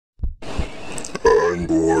I'm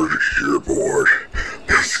bored, you're bored.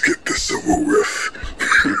 Let's get this over with.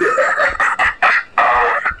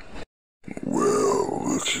 Well,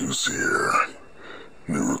 look who's here.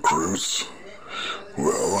 New recruits?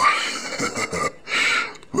 Well,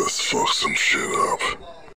 let's fuck some shit up.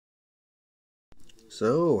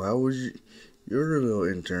 So, how was your little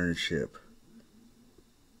internship?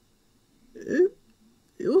 It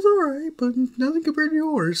was alright, but nothing compared to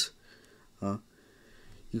yours. Huh?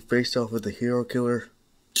 You faced off with the hero killer?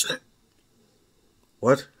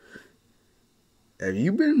 What? Have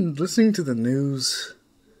you been listening to the news?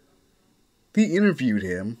 They interviewed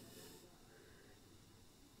him.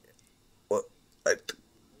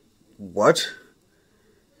 What?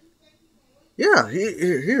 Yeah,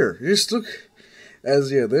 here, just look.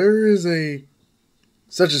 There is a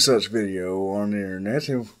such and such video on the internet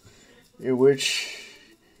in which,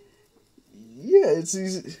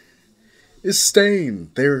 it's Stain.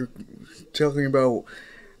 They're talking about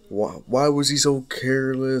why was he so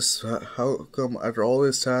careless? How come after all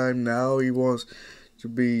this time now he wants to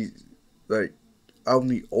be like out in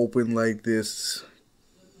the open like this?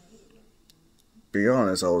 Be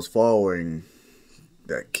honest, I was following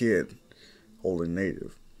that kid holding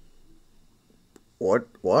native. What?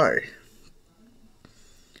 Why?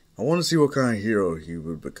 I want to see what kind of hero he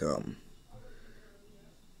would become.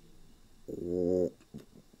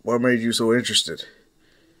 What made you so interested?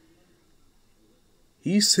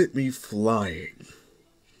 He sent me flying,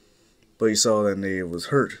 but he saw that native was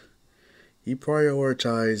hurt. He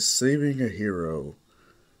prioritized saving a hero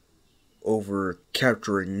over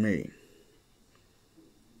capturing me.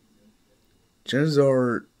 Chances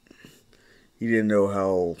are he didn't know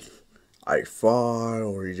how I fought,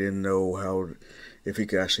 or he didn't know if he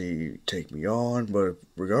could actually take me on, but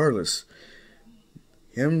regardless,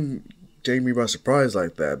 him taking me by surprise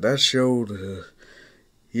like that showed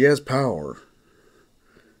he has power.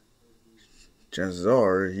 Chances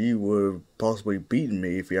are he would have possibly beaten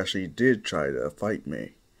me if he actually did try to fight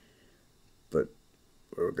me. But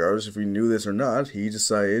regardless if he knew this or not, he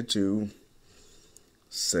decided to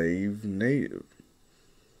save native.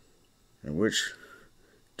 In which,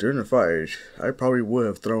 during the fight, I probably would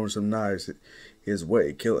have thrown some knives his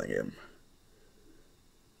way, killing him.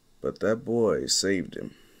 But that boy saved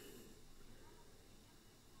him.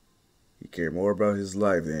 He cared more about his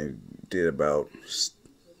life than he did about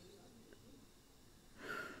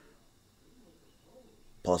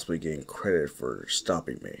possibly getting credit for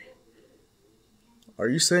stopping me. Are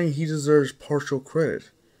you saying he deserves partial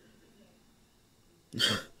credit?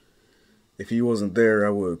 If he wasn't there,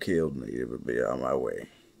 I would have killed native and be on my way.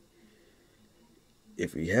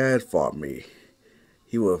 If he had fought me,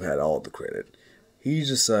 he would have had all the credit. He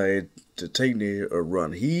decided to take native a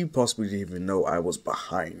run. He possibly didn't even know I was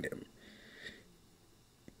behind him.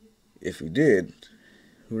 If he did,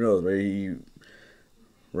 who knows, maybe he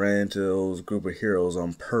ran into those group of heroes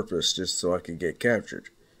on purpose just so I could get captured.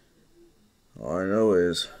 All I know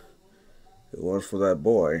is, if it wasn't for that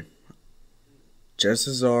boy,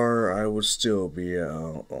 chances are I would still be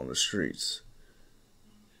out on the streets.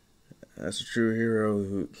 That's a true hero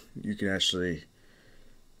who you can actually,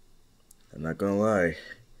 I'm not gonna lie,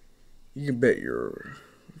 you can bet your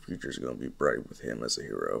future's gonna be bright with him as a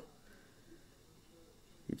hero.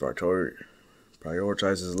 He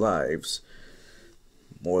prioritizes lives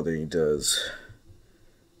more than he does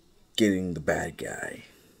getting the bad guy.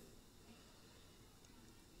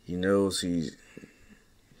 He knows he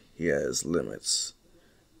has limits,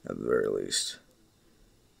 at the very least.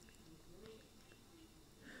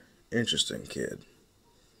 Interesting kid.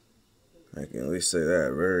 I can at least say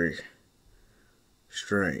that. Very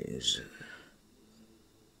strange.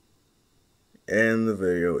 And the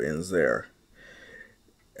video ends there.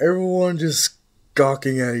 Everyone just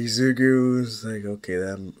gawking at Izuku. It's like, okay,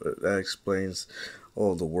 that explains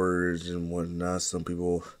all the words and whatnot. Some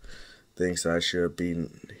people think I should have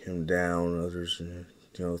beaten him down. Others,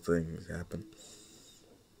 things happen.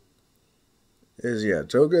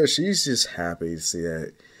 Toga, she's just happy to see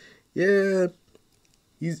that. Yeah,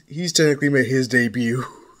 he's technically made his debut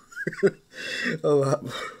a lot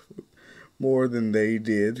more than they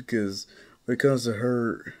did, because when it comes to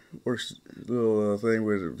her little thing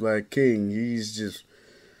with Black King, he's just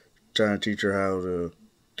trying to teach her how to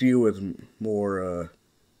deal with more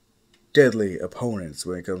deadly opponents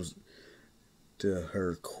when it comes to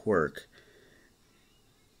her quirk.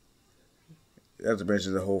 Not to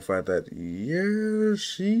mention the whole fact that,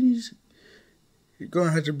 she's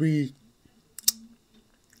gonna have to be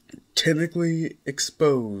technically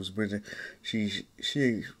exposed when she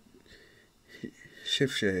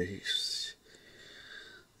shapeshifts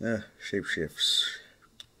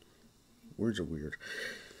Words are weird.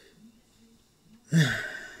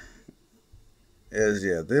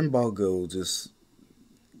 Then Balgo just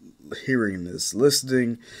hearing this,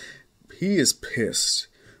 listening, he is pissed.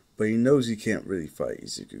 But he knows he can't really fight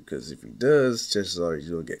Izuku, because if he does, chances are he's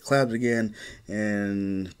going to get clapped again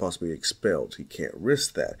and possibly expelled. He can't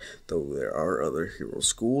risk that. Though there are other hero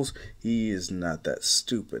schools, he is not that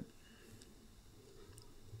stupid.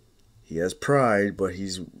 He has pride, but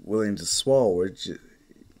he's willing to swallow it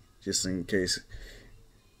just in case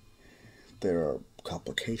there are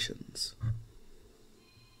complications.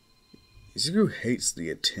 Izuku hates the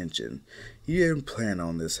attention. He didn't plan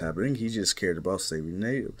on this happening. He just cared about saving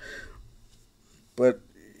Native. But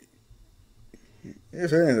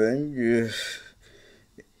if anything,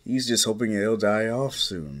 he's just hoping it'll die off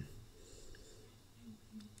soon.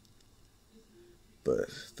 But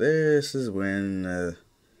this is when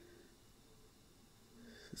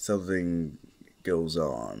something goes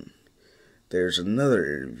on. There's another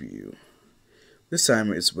interview. This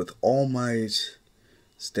time it's with All Might,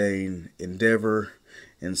 Stain, Endeavor,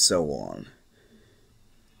 and so on.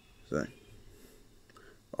 So,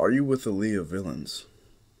 are you with the League of Villains?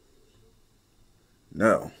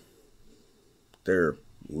 No. Their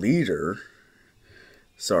leader,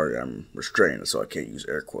 sorry, I'm restrained so I can't use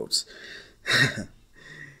air quotes,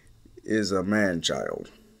 is a man-child.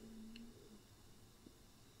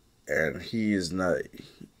 And he is not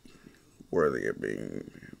worthy of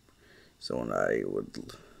being someone I would,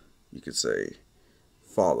 you could say,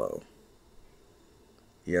 follow.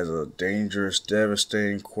 He has a dangerous,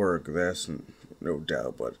 devastating quirk, that's no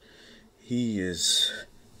doubt, but he is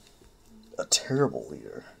a terrible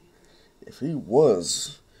leader. If he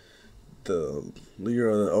was the leader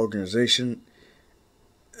of the organization,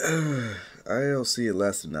 I don't see it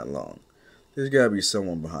lasting that long. There's gotta be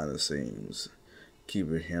someone behind the scenes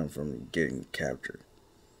keeping him from getting captured.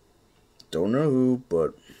 Don't know who,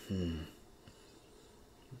 but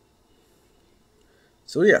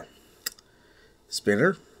so yeah,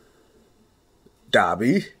 Spinner,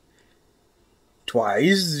 Dobby,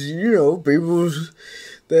 Twice, people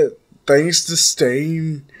that thanks to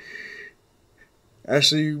Stain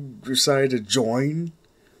actually decided to join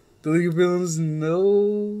the League of Villains.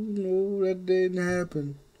 No, that didn't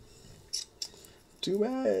happen. Too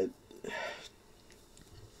bad.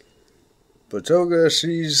 But Toga,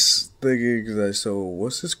 she's thinking, so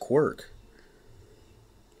what's his quirk?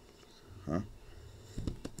 Huh?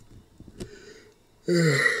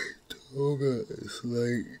 Toga is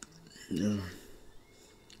like,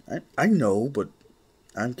 I know, but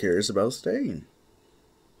I'm curious about Stain.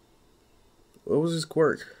 What was his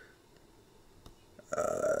quirk? I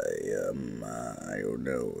don't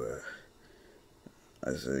know.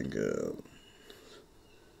 I think,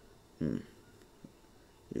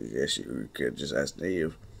 I guess you could just ask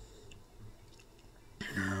Native.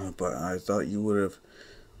 But I thought you would have.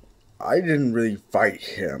 I didn't really fight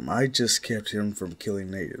him. I just kept him from killing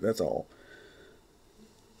Native. That's all.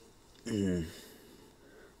 But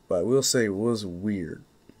I will say it was weird.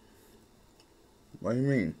 What do you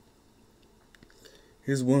mean?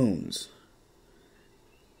 His wounds.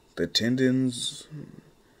 The tendons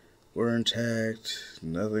were intact.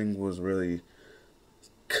 Nothing was really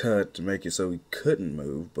cut to make it so he couldn't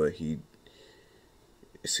move, but it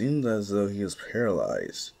seemed as though he was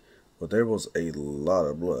paralyzed. But there was a lot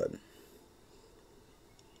of blood.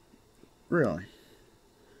 Really?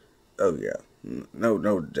 Oh yeah.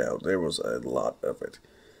 No doubt. There was a lot of it.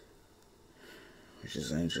 Which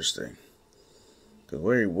is interesting. Because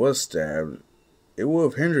where he was stabbed, it would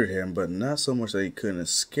have hindered him, but not so much that he couldn't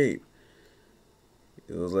escape.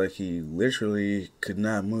 It was like he literally could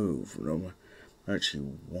not move, no much he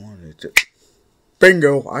wanted to.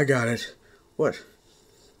 Bingo! I got it. What?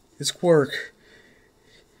 His quirk.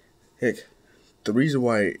 Heck, the reason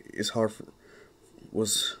why it's hard for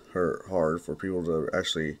people to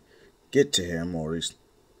actually get to him, or at least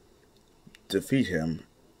defeat him,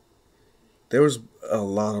 there was a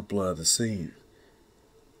lot of blood at the scene.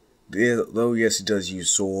 Though yes, he does use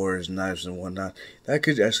swords, knives, and whatnot, that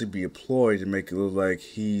could actually be employed to make it look like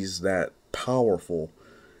he's that powerful,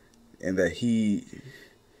 and that he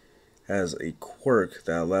has a quirk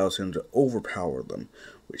that allows him to overpower them,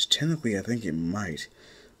 which technically I think it might.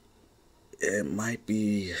 It might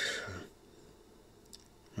be.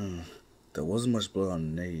 There wasn't much blood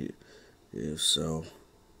on Native, so.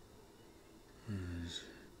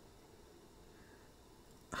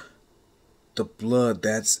 The blood,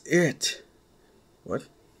 that's it. What?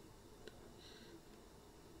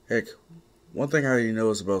 Heck, one thing I already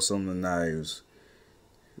noticed about some of the knives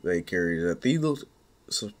they carry is that they look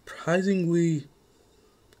surprisingly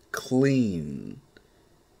clean.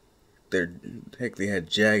 they're heck, they had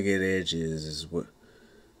jagged edges, is what,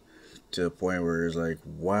 to the point where it's like,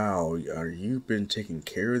 wow, are you been taking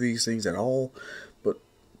care of these things at all? But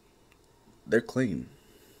they're clean.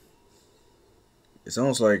 It's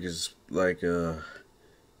almost like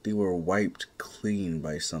they were wiped clean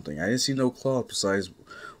by something. I didn't see no cloth besides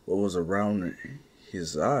what was around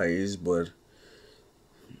his eyes, but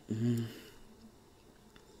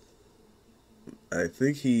I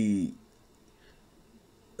think he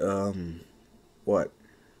what?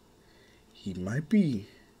 He might be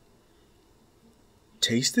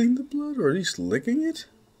tasting the blood, or at least licking it?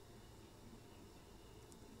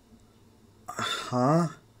 Huh?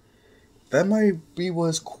 That might be what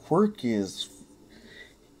his quirk is.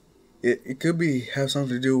 It could be have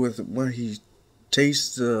something to do with when he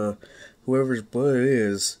tastes whoever's blood it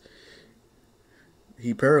is,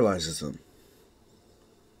 he paralyzes them.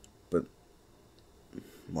 But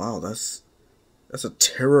wow, that's a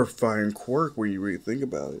terrifying quirk when you really think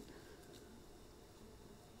about it.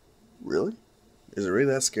 Really? Is it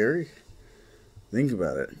really that scary? Think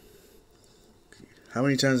about it. How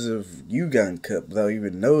many times have you gotten cut without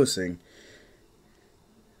even noticing?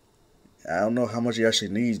 I don't know how much he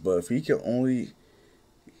actually needs, but if he only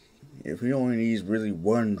needs really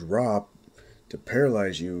one drop to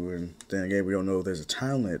paralyze you, and then again, we don't know if there's a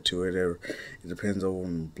time limit to it, or it depends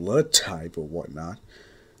on blood type or whatnot.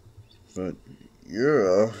 But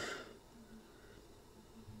yeah,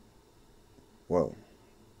 well,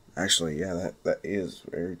 actually, yeah, that is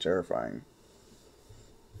very terrifying.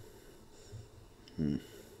 All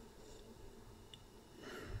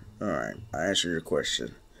right, I answered your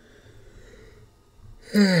question.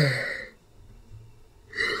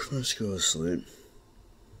 Let's go to sleep.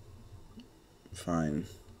 Fine.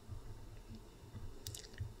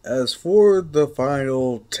 As for the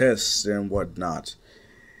final tests and whatnot,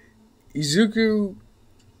 Izuku,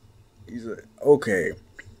 he's like, okay,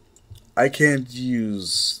 I can't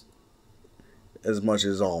use as much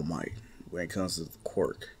as All Might when it comes to the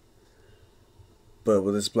quirk. But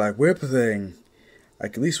with this Black Whip thing, I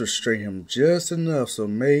can at least restrain him just enough so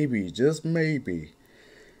maybe, just maybe,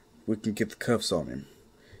 we can get the cuffs on him.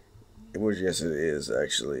 Which, yes, it is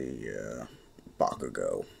actually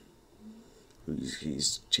Bakugo, who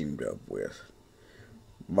he's teamed up with.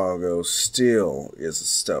 Bakugo still is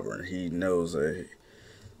stubborn. He knows that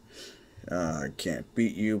I can't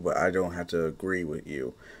beat you, but I don't have to agree with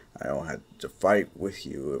you. I don't have to fight with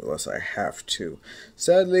you unless I have to.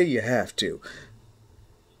 Sadly, you have to.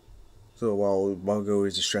 So while Bakugo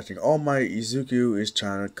is distracting All Might, Izuku is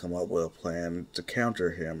trying to come up with a plan to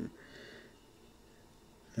counter him.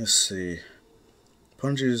 Let's see.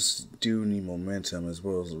 Punches do need momentum as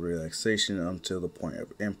well as relaxation until the point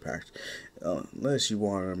of impact. Unless you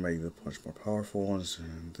want to make the punch more powerful and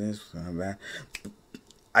this and that.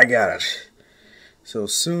 I got it. So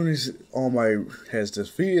as soon as All Might has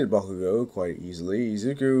defeated Bakugo quite easily,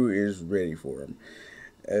 Izuku is ready for him.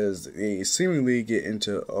 As they seemingly get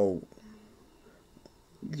into a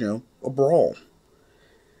brawl.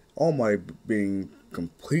 All Might being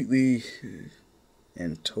completely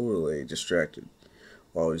and totally distracted,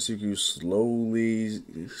 while Izuku slowly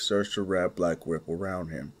starts to wrap Black Whip around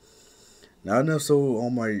him. Not enough so All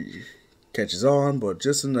Might catches on, but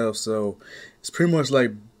just enough so it's pretty much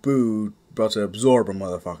like Boo about to absorb a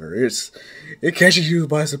motherfucker. It catches you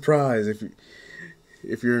by surprise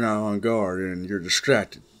if you're not on guard and you're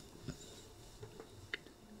distracted.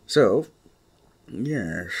 So,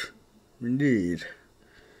 yes, indeed.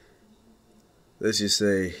 Let's just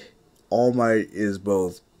say All Might is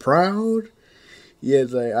both proud,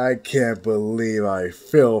 yet like, I can't believe I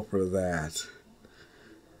fell for that.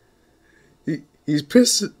 He's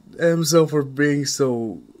pissed at himself for being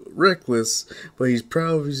so reckless, but he's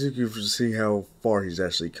proud of Izuku for seeing how far he's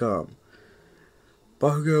actually come.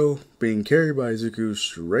 Bakugo being carried by Izuku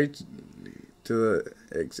straight to the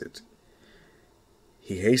exit.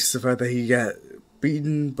 He hates the fact that he got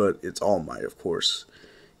beaten, but it's All Might, of course.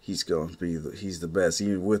 He's the best,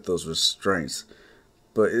 even with those restraints.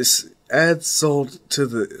 But it adds salt to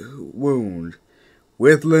the wound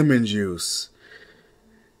with lemon juice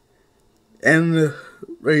and the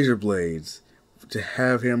razor blades to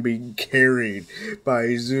have him be carried by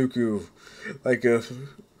Izuku like a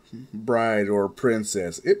bride or a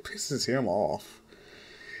princess. It pisses him off.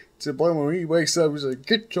 To the point when he wakes up, he's like,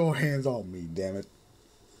 "Get your hands on me, damn it.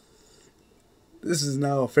 This is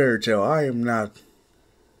now a fairy tale. I'm not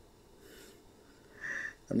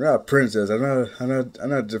a princess. I'm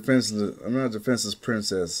not a defenseless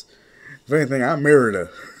princess. If anything, I married her."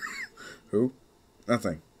 Who?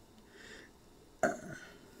 Nothing.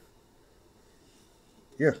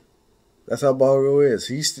 Yeah, That's how Bakugo is.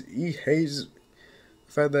 He hates the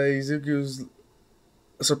fact that Izuku's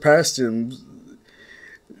surpassed him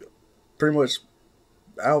pretty much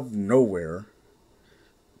out of nowhere.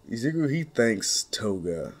 Izuku, he thanks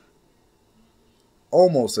Toga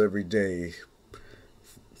almost every day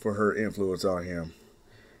for her influence on him.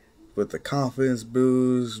 With the confidence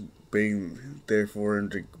boost, being there for him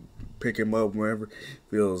to pick him up whenever he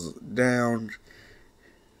feels down.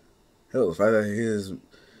 Hell, the fact that his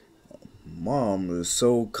mom is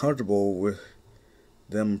so comfortable with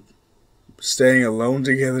them staying alone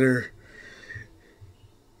together.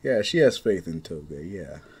 Yeah, she has faith in Toga,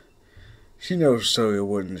 yeah. She knows Toga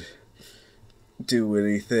wouldn't do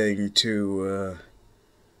anything too,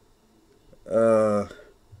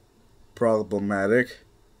 problematic.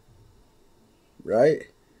 Right?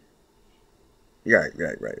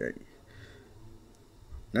 Right.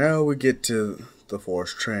 Now we get to the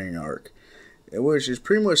forced training arc, which is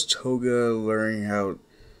pretty much Toga learning how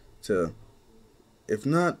to, if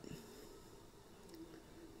not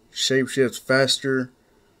shapeshift faster,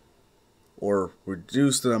 or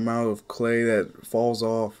reduce the amount of clay that falls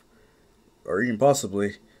off, or even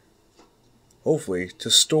possibly, hopefully, to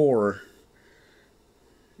store,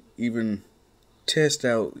 even test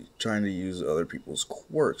out trying to use other people's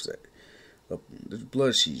quirks, the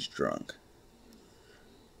blood she's drunk.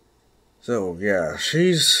 So, yeah,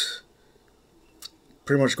 she's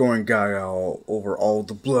pretty much going gaga over all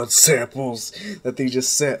the blood samples that they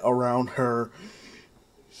just set around her.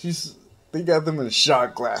 They got them in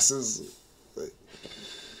shot glasses.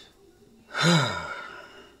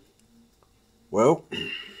 Well,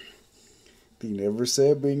 they never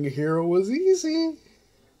said being a hero was easy.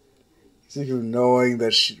 Knowing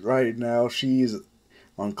that right now she's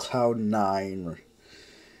on cloud 9.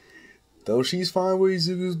 Though she's fine with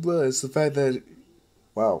Izuku's blood, it's the fact that,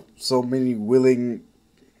 wow, so many willing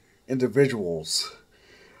individuals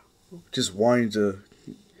just wanting to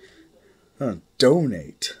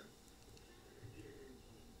donate.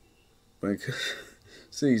 Like,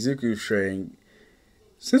 see, Izuku's training,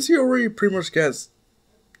 since he already pretty much got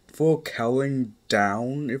full cowling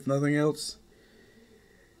down, if nothing else,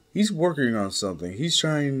 he's working on something. He's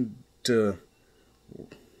trying to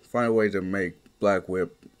find a way to make Black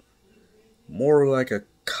Whip more like a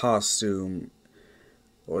costume,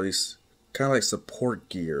 or at least kind of like support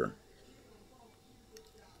gear.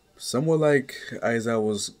 Somewhat like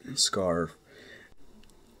Aizawa's scarf,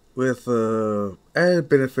 with added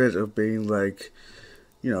benefit of being like,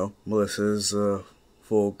 Melissa's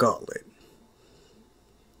full gauntlet.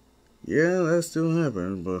 Yeah, that still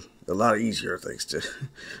happened, but a lot easier thanks to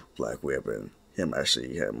Black Whip and him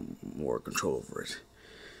actually having more control over it.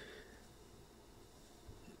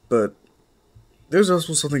 But there's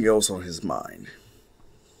also something else on his mind.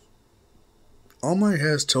 All Might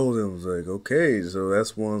has told him, like, okay, so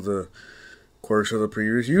that's one of the quirks of the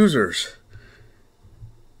previous users.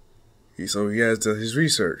 So he has done his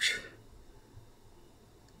research.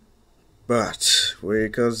 But when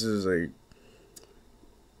it comes to, like,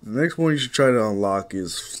 the next one you should try to unlock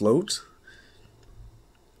is Float.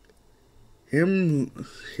 Him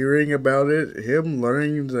hearing about it, him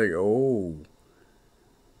learning, like, oh,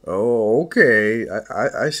 okay,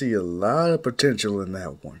 I see a lot of potential in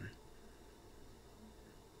that one.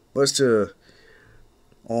 Much to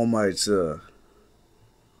All Might's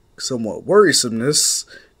somewhat worrisomeness,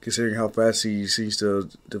 considering how fast he seems to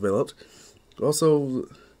have developed. Also,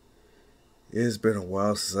 it has been a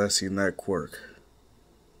while since I've seen that quirk.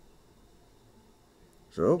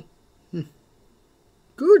 So,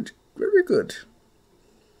 good, very good.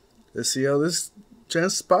 Let's see how this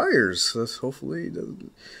transpires. Hopefully it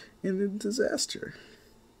doesn't end in disaster.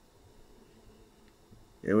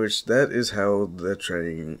 In which that is how the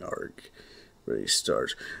training arc really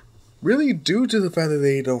starts. Really due to the fact that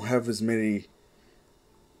they don't have as many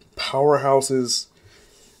powerhouses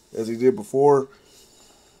as they did before,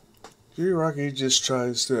 Rocky just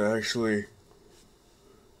tries to actually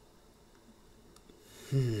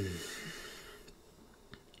they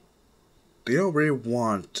don't really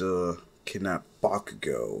want to kidnap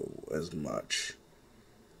Bakugo as much.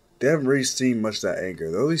 They haven't really seen much of that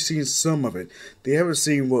anger. They've only seen some of it. They haven't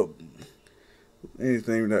seen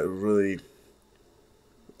anything that really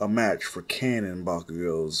a match for Canon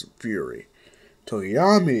Bakugo's fury.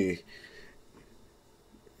 Toyami,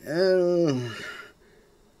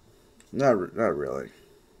 not really.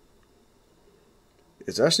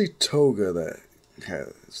 It's actually Toga that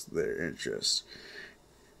has their interest.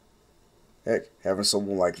 Heck, having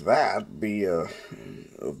someone like that be a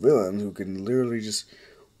villain who can literally just,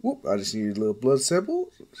 whoop, I just need a little blood sample,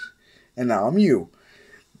 and now I'm you.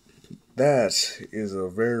 that is a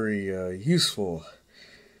very useful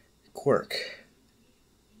quirk.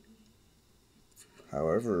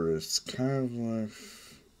 However, it's kind of like,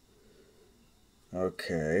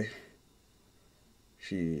 okay,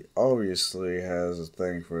 she obviously has a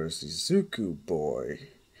thing for Shizuku boy,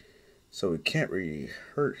 so we can't really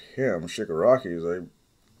hurt him. Shigaraki's like,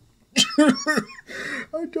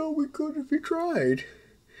 I thought we could if we tried.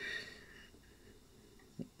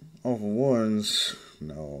 All for ones,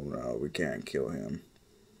 no, we can't kill him.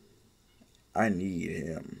 I need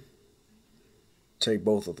him. Take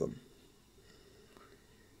both of them.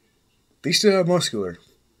 They still have Muscular.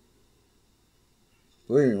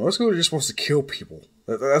 Believe me, Muscular just wants to kill people.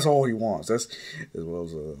 That's all he wants. That's as well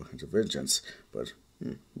as his vengeance. But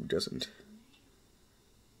who doesn't?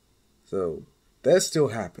 So that still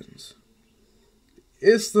happens.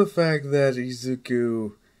 It's the fact that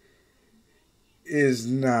Izuku is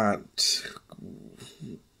not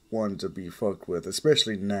one to be fucked with,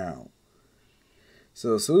 especially now.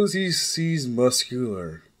 So as soon as he sees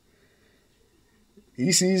Muscular,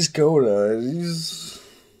 he sees Koda, and he's...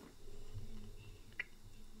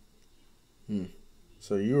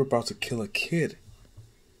 So you were about to kill a kid.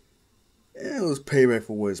 And it was payback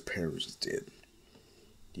for what his parents did.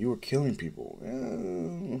 You were killing people,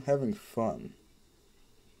 having fun.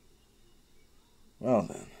 Well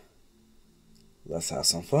then, let's have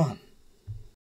some fun.